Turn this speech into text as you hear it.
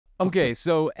Okay,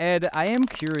 so Ed, I am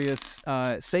curious.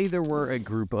 Say there were a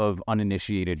group of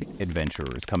uninitiated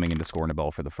adventurers coming into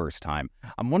Scornubel for the first time.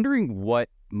 I'm wondering what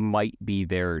might be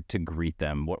there to greet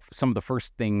them. What some of the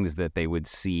first things that they would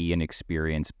see and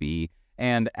experience be,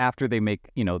 and after they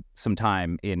make some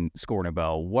time in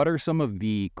Scornubel, what are some of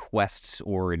the quests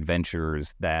or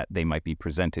adventures that they might be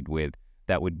presented with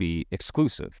that would be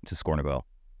exclusive to Scornubel?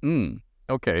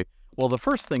 Okay. Well, the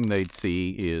first thing they'd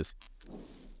see is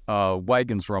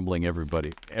wagons rumbling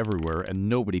everywhere, and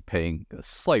nobody paying the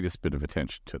slightest bit of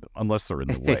attention to them unless they're in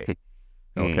the way.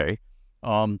 Okay.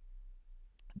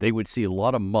 They would see a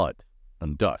lot of mud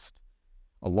and dust,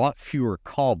 a lot fewer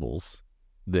cobbles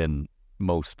than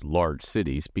most large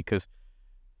cities, because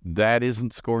that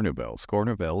isn't Scornubel.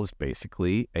 Scornubel is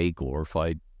basically a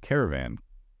glorified caravan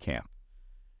camp.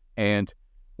 And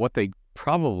what they'd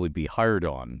probably be hired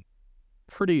out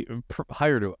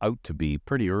to be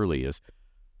pretty early is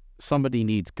somebody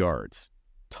needs guards,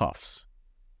 toughs,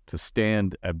 to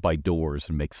stand by doors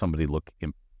and make somebody look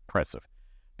impressive.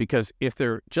 Because if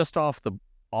they're just off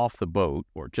the boat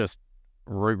or just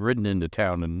ridden into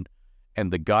town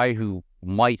and the guy who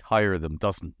might hire them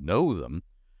doesn't know them,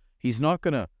 he's not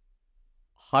going to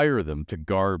hire them to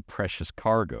guard precious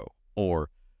cargo or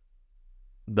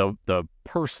the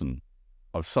personage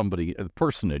of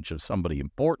somebody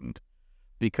important,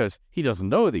 because he doesn't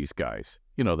know these guys.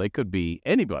 They could be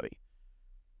anybody.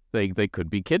 They could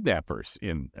be kidnappers,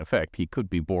 in effect. He could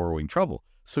be borrowing trouble.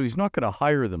 So he's not going to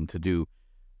hire them to do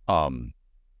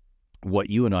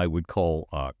what you and I would call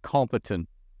competent,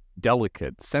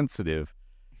 delicate, sensitive,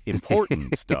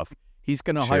 important stuff. He's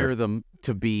going to hire them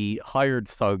to be hired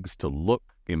thugs to look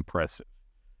impressive.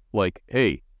 Like,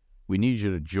 hey, we need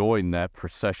you to join that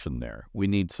procession there. We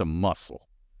need some muscle.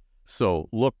 So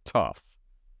look tough.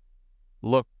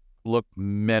 Look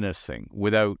menacing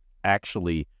without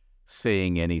actually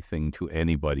saying anything to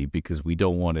anybody, because we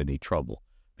don't want any trouble.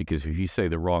 Because if you say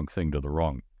the wrong thing to the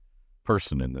wrong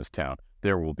person in this town,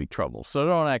 there will be trouble. So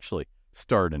don't actually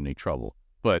start any trouble.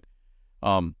 But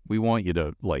we want you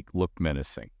to look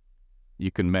menacing.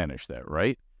 You can manage that,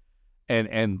 right?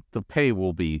 And the pay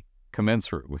will be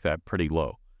commensurate with that, pretty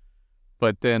low.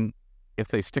 But then if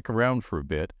they stick around for a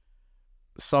bit,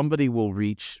 somebody will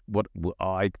reach what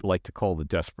I like to call the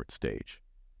desperate stage.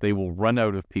 They will run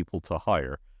out of people to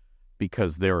hire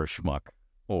because they're a schmuck,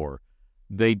 or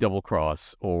they double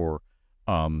cross, or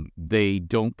they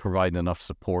don't provide enough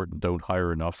support and don't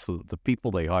hire enough, so that the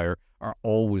people they hire are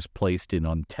always placed in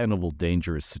untenable,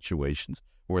 dangerous situations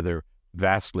where they're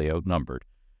vastly outnumbered.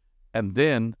 And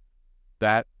then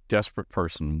that desperate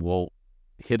person will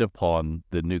hit upon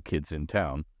the new kids in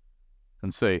town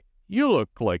and say, "You look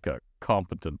like a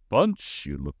competent bunch.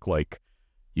 You look like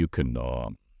you can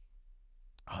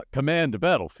command a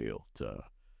battlefield,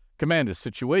 command a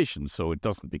situation so it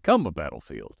doesn't become a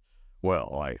battlefield.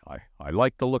 Well, I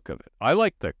like the look of it. I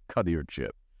like the cut of your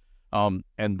chip." And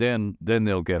then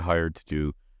they'll get hired to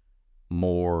do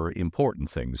more important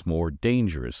things, more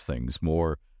dangerous things,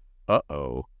 more,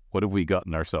 what have we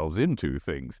gotten ourselves into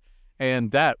things.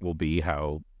 And that will be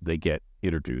how they get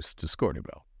introduced to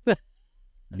Scornubel.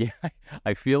 Yeah,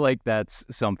 I feel like that's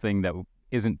something that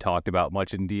isn't talked about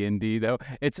much in D&D, though.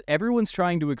 Everyone's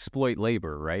trying to exploit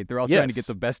labor, right? They're all trying to get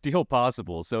the best deal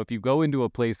possible. So if you go into a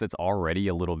place that's already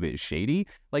a little bit shady,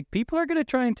 people are going to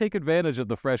try and take advantage of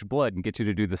the fresh blood and get you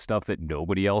to do the stuff that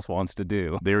nobody else wants to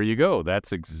do. There you go.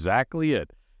 That's exactly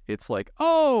it. It's like,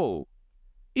 oh,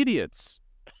 idiots.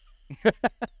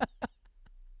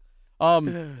 I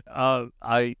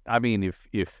mean,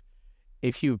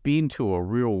 if you've been to a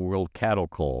real world cattle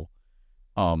call,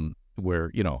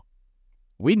 where,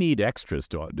 we need extras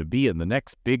to be in the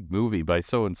next big movie by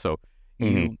so-and-so,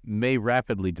 you may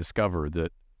rapidly discover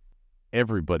that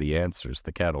everybody answers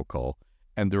the cattle call,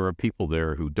 and there are people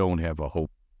there who don't have a hope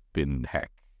in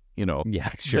heck. Yeah,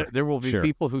 sure. There will be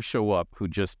people who show up who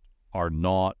just are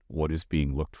not what is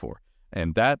being looked for.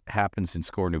 And that happens in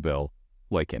Scornubel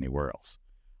like anywhere else.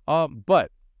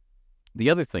 But the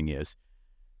other thing is,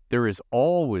 there is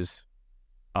always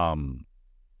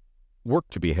work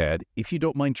to be had if you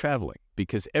don't mind traveling,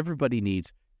 because everybody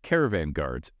needs caravan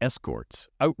guards, escorts,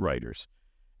 outriders,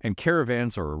 and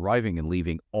caravans are arriving and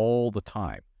leaving all the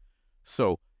time.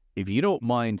 So if you don't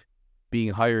mind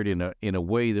being hired in a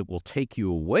way that will take you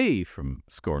away from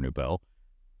Scornubel,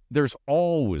 there's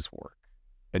always work,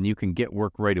 and you can get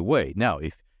work right away. Now,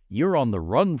 if you're on the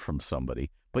run from somebody,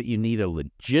 but you need a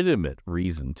legitimate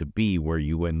reason to be where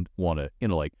you want to,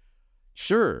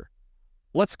 sure,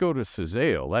 let's go to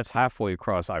Suzale. That's halfway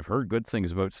across. I've heard good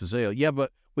things about Suzale. Yeah,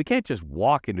 but we can't just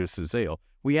walk into Suzale.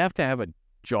 We have to have a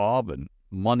job and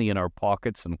money in our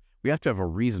pockets, and We have to have a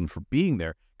reason for being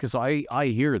there, because I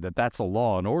hear that that's a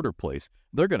law and order place.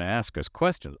 They're going to ask us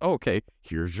questions. Okay,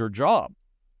 here's your job.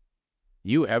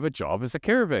 You have a job as a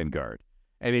caravan guard.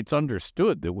 And it's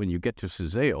understood that when you get to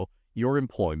Suzail, your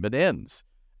employment ends.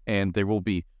 And there will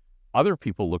be other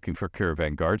people looking for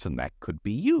caravan guards, and that could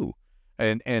be you.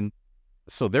 And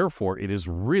so therefore, it is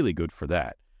really good for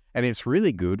that. And it's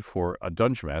really good for a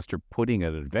dungeon master putting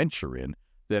an adventure in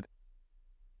that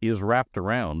is wrapped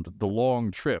around the long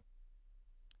trip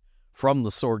from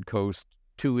the Sword Coast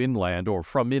to inland, or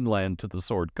from inland to the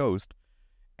Sword Coast.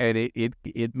 And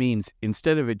it means,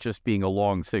 instead of it just being a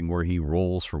long thing where he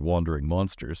rolls for wandering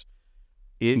monsters,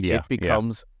 it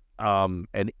becomes an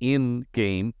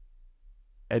in-game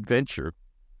adventure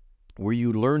where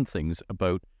you learn things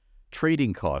about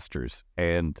trading costers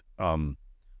and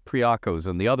Priacos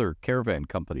and the other caravan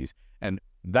companies. And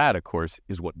that, of course,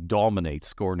 is what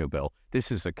dominates Scornubel.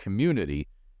 This is a community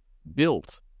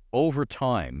built over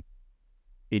time.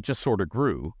 It just sort of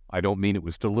grew. I don't mean it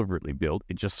was deliberately built.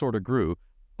 It just sort of grew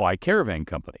by caravan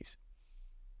companies.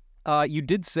 You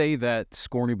did say that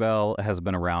Scornubel has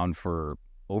been around for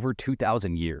over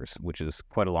 2,000 years, which is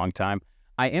quite a long time.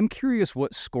 I am curious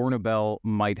what Scornubel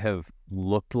might have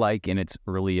looked like in its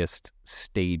earliest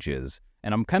stages.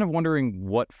 And I'm kind of wondering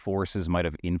what forces might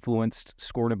have influenced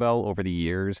Scornubel over the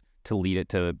years to lead it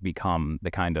to become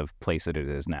the kind of place that it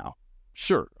is now.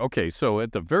 Sure. Okay, so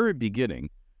at the very beginning,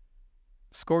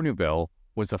 Scornubel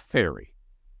was a ferry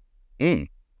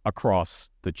across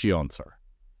the Chionsar.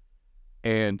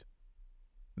 And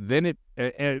then it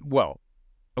was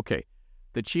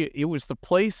the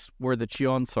place where the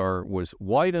Chionsar was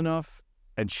wide enough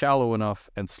and shallow enough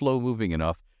and slow-moving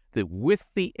enough that with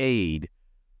the aid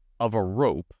of a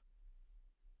rope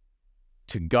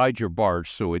to guide your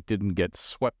barge so it didn't get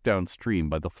swept downstream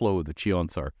by the flow of the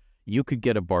Chionsar, you could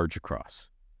get a barge across.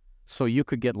 So you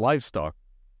could get livestock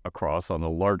across on a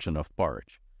large enough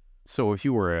barge. So if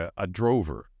you were a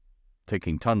drover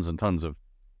taking tons and tons of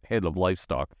head of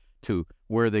livestock to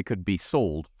where they could be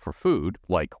sold for food,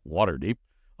 like Waterdeep,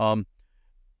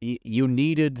 you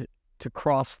needed to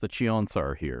cross the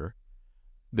Chionsar here.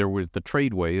 There was the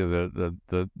tradeway,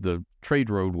 the trade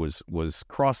road was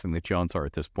crossing the Chionsar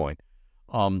at this point.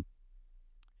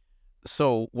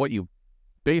 So what you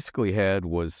basically had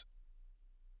was,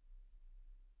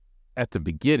 at the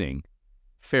beginning,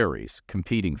 ferries,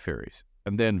 competing ferries.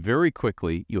 And then very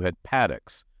quickly you had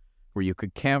paddocks where you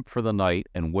could camp for the night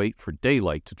and wait for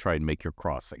daylight to try and make your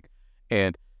crossing.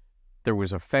 And there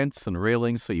was a fence and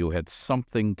railing, so you had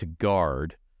something to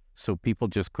guard, so people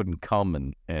just couldn't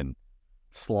come and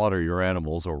slaughter your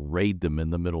animals or raid them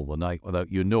in the middle of the night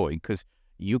without you knowing, because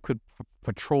you could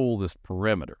patrol this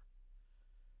perimeter.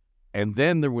 And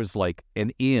then there was like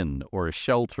an inn or a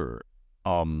shelter,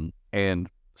 and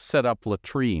set up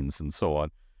latrines and so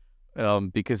on,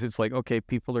 because it's like, okay,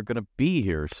 people are going to be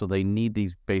here, so they need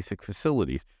these basic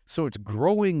facilities. So it's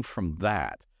growing from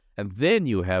that. And then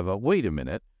you have wait a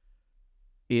minute,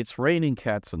 it's raining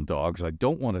cats and dogs. I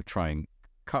don't want to try and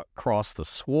cross the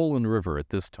swollen river at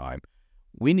this time.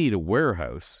 We need a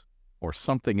warehouse or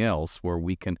something else where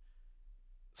we can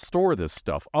store this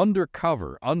stuff under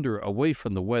cover, away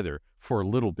from the weather for a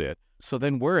little bit. So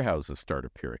then warehouses start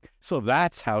appearing. So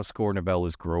that's how Scornubel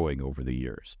is growing over the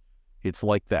years. It's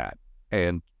like that.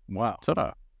 And wow.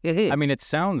 Ta-da. I mean, it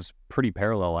sounds pretty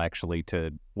parallel, actually,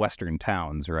 to Western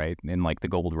towns, right? In like the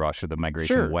Gold Rush or the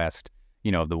Migration West,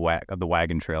 you know, the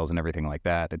wagon trails and everything like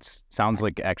that. It sounds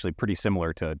like actually pretty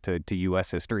similar to U.S.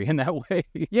 history in that way.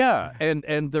 Yeah,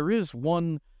 and there is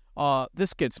one,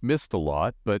 this gets missed a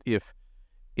lot, but if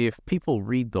people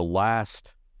read the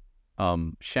last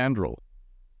Chandril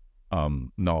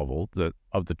novel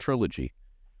of the trilogy,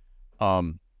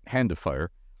 Hand of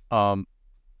Fire,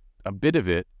 a bit of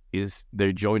it is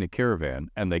they join a caravan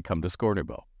and they come to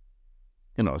Scornubel.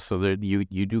 You know, so that you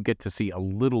do get to see a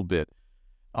little bit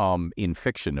in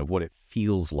fiction of what it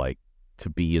feels like to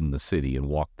be in the city and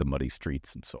walk the muddy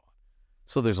streets and so on.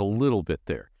 So there's a little bit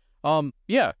there.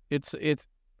 Yeah, it's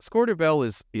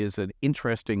Scornubel is an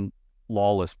interesting,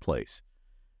 lawless place,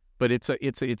 but it's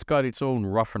got its own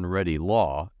rough and ready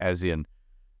law, as in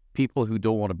people who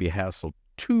don't want to be hassled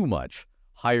too much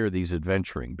hire these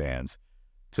adventuring bands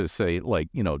to say, like,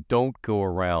 you know, don't go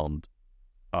around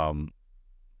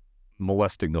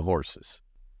molesting the horses,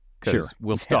 because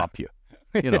we'll stop you.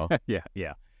 You know.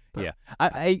 Yeah.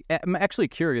 I'm actually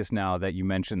curious now that you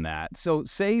mentioned that. So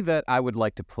say that I would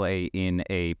like to play in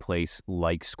a place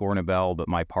like Scornubel, but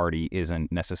my party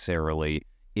isn't necessarily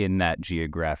in that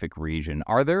geographic region.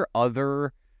 Are there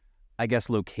other, I guess,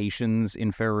 locations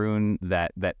in Faerun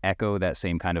that echo that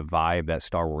same kind of vibe, that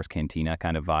Star Wars Cantina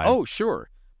kind of vibe? Oh, sure.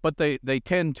 but they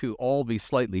tend to all be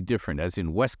slightly different, as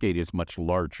in Westgate is much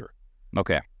larger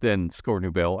Okay. than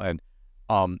Scornubel,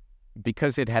 and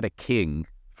because it had a king,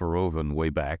 Verovan, way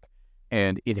back,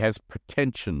 and it has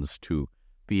pretensions to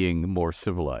being more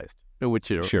civilized,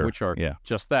 which are Yeah.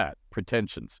 just that,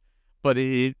 pretensions. But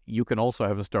you can also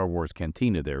have a Star Wars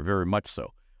cantina there, very much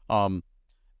so.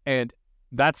 And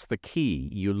that's the key.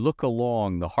 You look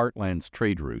along the Heartland's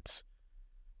trade routes,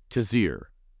 Tazir,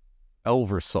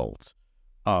 Elversalt,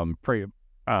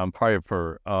 Prior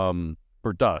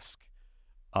for Dusk.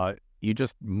 You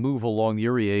just move along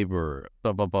Uriaber,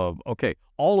 blah, blah, blah. Okay,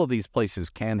 all of these places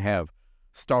can have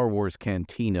Star Wars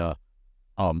cantina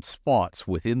spots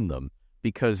within them,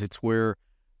 because it's where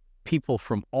people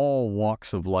from all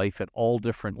walks of life at all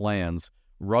different lands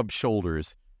rub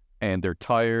shoulders, and they're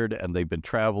tired and they've been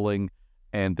traveling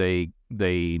and they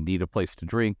need a place to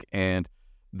drink, and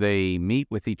they meet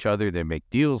with each other, they make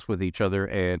deals with each other,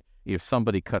 and if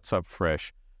somebody cuts up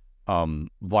fresh,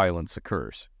 violence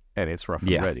occurs, and it's rough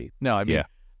and ready. Now, I mean,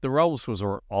 the Realms was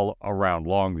all around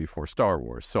long before Star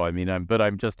Wars, so I mean,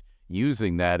 I'm just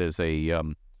using that as a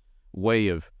way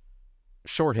of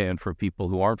shorthand for people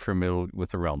who aren't familiar with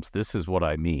the Realms. This is what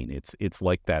I mean. It's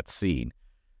like that scene.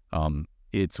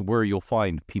 It's where you'll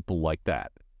find people like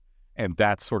that, and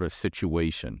that sort of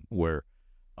situation where,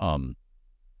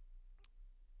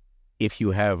 if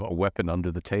you have a weapon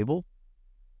under the table,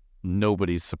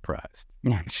 nobody's surprised.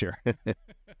 Yeah, sure.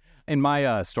 In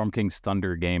my Storm King's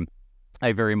Thunder game,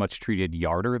 I very much treated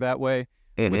Yarder that way.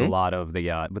 With a lot of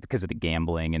the because of the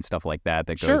gambling and stuff like that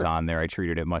goes on there. I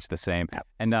treated it much the same.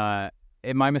 And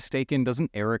am I mistaken? Doesn't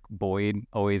Eric Boyd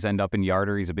always end up in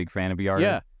Yarder? He's a big fan of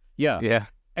Yarder. Yeah.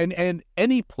 And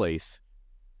any place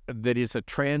that is a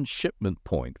transshipment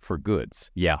point for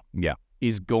goods,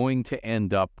 is going to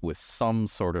end up with some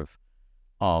sort of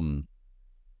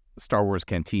Star Wars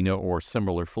cantina or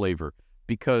similar flavor,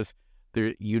 because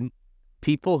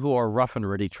people who are rough and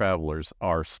ready travelers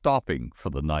are stopping for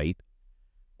the night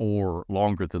or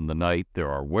longer than the night. There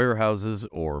are warehouses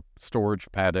or storage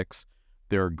paddocks.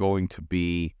 There are going to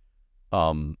be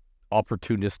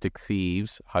opportunistic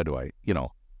thieves. How do I,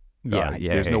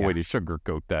 there's no way to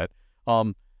sugarcoat that.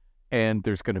 And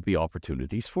there's going to be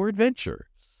opportunities for adventure.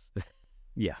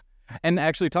 Yeah. And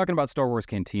actually, talking about Star Wars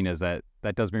cantinas,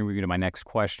 that does bring me to my next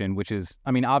question, which is,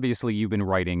 I mean, obviously, you've been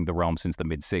writing the Realm since the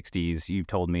mid-'60s. You've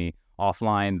told me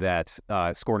offline that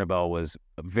Scornubel was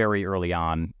very early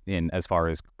on in as far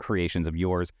as creations of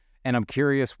yours. And I'm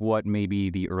curious what maybe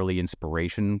the early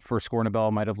inspiration for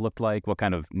Scornubel might have looked like, what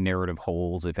kind of narrative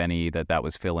holes, if any, that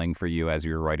was filling for you as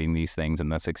you were writing these things in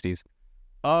the 60s?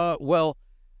 Well,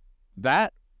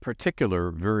 that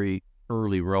particular very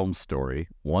early Realm story,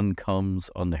 One Comes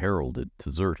Unheralded to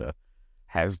Zerta,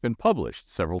 has been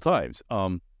published several times,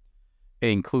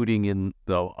 including in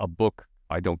a book.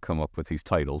 I don't come up with these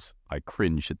titles. I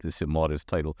cringe at this immodest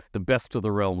title. The Best of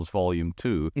the Realms, Volume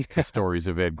 2, The Stories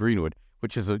of Ed Greenwood,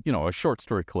 which is a short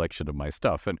story collection of my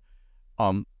stuff. And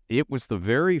it was the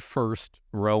very first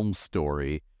Realm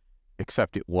story,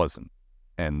 except it wasn't.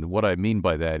 And what I mean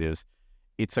by that is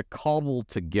it's a cobbled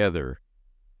together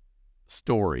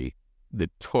story that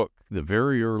took the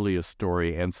very earliest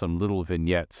story and some little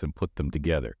vignettes and put them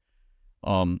together.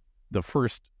 The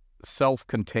first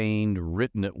self-contained,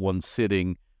 written at one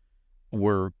sitting,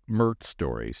 were Mert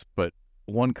stories, but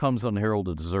One Comes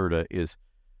Unheralded to Zerta is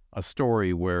a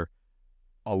story where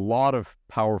a lot of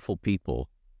powerful people,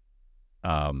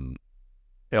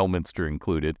 Elminster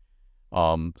included,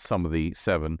 some of the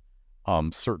seven,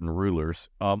 certain rulers,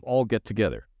 all get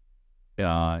together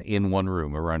in one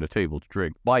room around a table to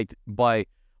drink,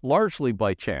 largely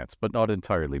by chance, but not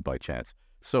entirely by chance.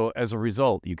 So as a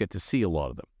result, you get to see a lot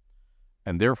of them.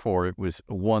 And therefore, it was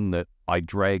one that I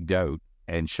dragged out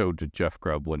and showed to Jeff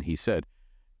Grubb when he said,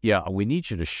 yeah, we need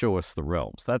you to show us the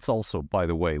Realms. That's also, by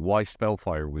the way, why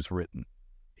Spellfire was written.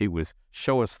 It was,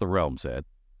 show us the Realms, Ed.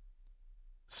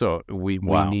 So we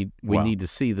need to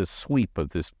see the sweep of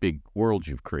this big world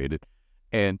you've created.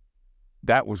 And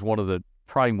that was one of the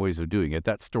prime ways of doing it.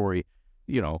 That story,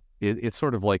 it's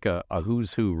sort of like a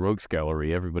who's who rogues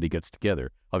gallery. Everybody gets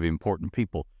together of important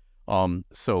people.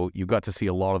 So you got to see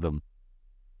a lot of them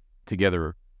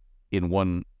together in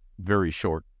one very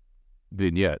short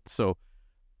vignette. So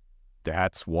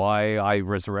that's why I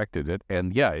resurrected it.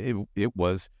 And yeah, it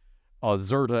was,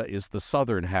 Zerta is the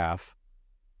southern half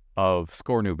of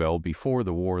Scornubel before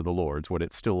the War of the Lords, when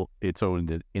it's still its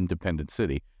own independent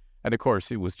city. And of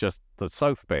course, it was just the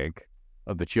south bank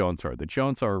of the Chionsar. The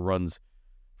Chionsar runs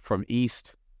from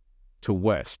east to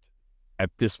west at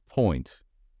this point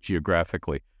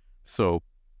geographically. So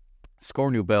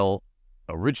Scornubel,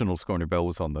 original Scornubel,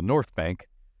 was on the north bank,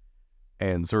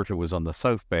 and Zerta was on the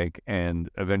south bank, and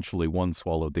eventually one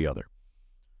swallowed the other.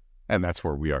 And that's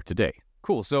where we are today.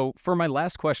 Cool. So for my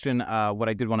last question, what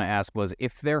I did want to ask was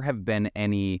if there have been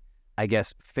any, I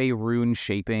guess, Faerun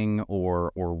shaping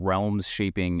or realms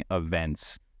shaping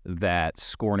events that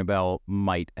Scornubel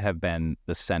might have been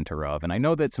the center of. And I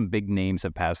know that some big names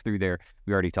have passed through there.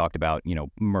 We already talked about,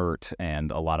 Mert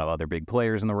and a lot of other big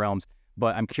players in the realms.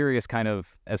 But I'm curious kind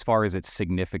of as far as its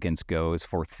significance goes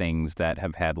for things that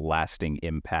have had lasting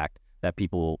impact that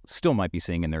people still might be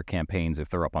seeing in their campaigns if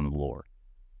they're up on the lore.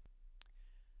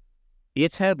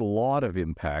 It's had a lot of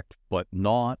impact, but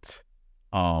not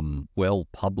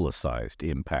well-publicized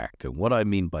impact. And what I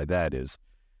mean by that is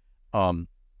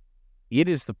it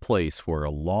is the place where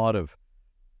a lot of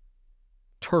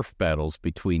turf battles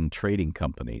between trading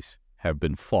companies have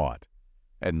been fought.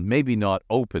 And maybe not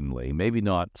openly, maybe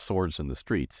not swords in the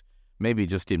streets, maybe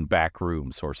just in back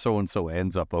rooms, or so-and-so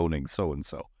ends up owning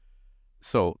so-and-so.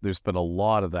 So there's been a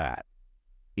lot of that.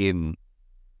 Scornubel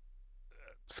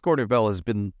has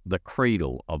been the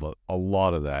cradle of a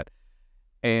lot of that.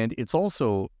 And it's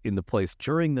also in the place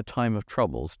during the time of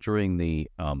troubles, during the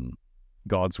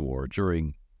God's War,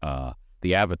 during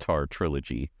the Avatar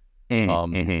trilogy.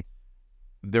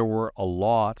 There were a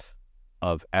lot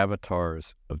of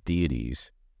avatars of deities,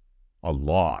 who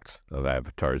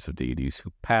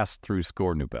passed through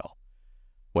Scornubel.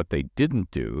 What they didn't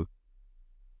do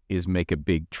is make a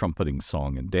big trumpeting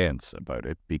song and dance about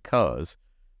it, because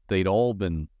they'd all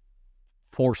been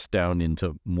forced down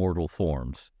into mortal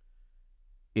forms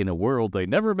in a world they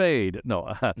never made.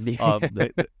 No,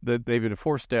 they've been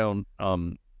forced down.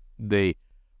 They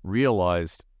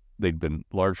realized they'd been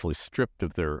largely stripped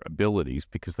of their abilities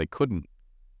because they couldn't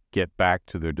get back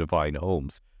to their divine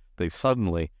homes. They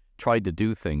suddenly tried to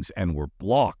do things and were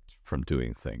blocked from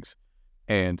doing things.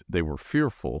 And they were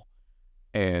fearful,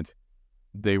 and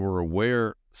they were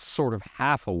aware, sort of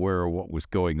half aware of what was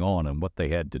going on and what they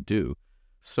had to do.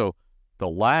 So the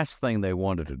last thing they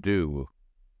wanted to do,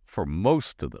 for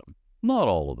most of them, not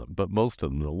all of them, but most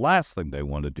of them, the last thing they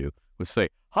wanted to do was say,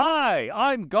 "Hi,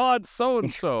 I'm God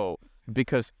so-and-so,"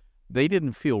 because they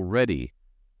didn't feel ready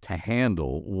to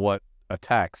handle what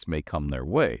attacks may come their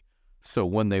way. So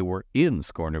when they were in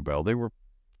Scornubel, they were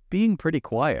being pretty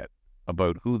quiet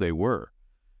about who they were,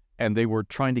 and they were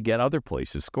trying to get other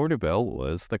places. Scornubel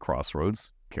was the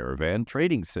crossroads caravan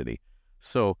trading city.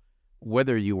 So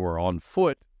whether you were on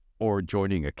foot or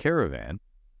joining a caravan,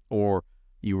 or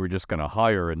you were just going to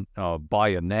hire and buy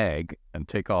a nag and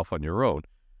take off on your own,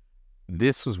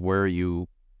 this was where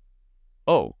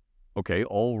okay,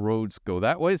 all roads go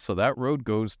that way, so that road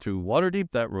goes to Waterdeep,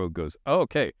 that road goes,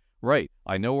 okay, right,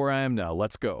 I know where I am now,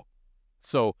 let's go.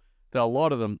 So a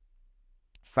lot of them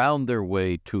found their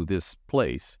way to this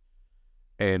place,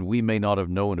 and we may not have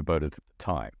known about it at the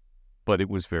time, but it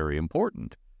was very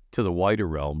important to the wider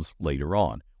realms later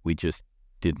on. We just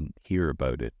didn't hear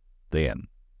about it then.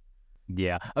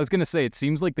 Yeah, I was going to say, it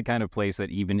seems like the kind of place that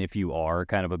even if you are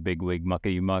kind of a bigwig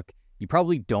muckety-muck, you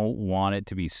probably don't want it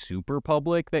to be super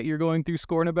public that you're going through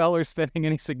Scornubel or spending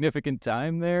any significant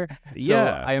time there. So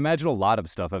Yeah. I imagine a lot of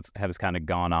stuff has kind of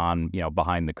gone on,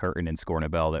 behind the curtain in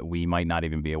Scornubel that we might not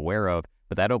even be aware of.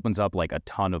 But that opens up like a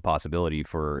ton of possibility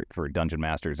for dungeon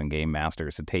masters and game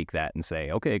masters to take that and say,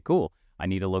 okay, cool, I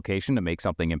need a location to make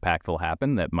something impactful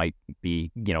happen that might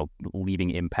be,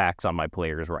 leaving impacts on my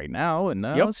players right now. And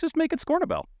let's just make it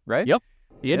Scornubel, right? Yep.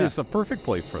 It Yeah. is the perfect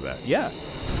place for that. Yeah.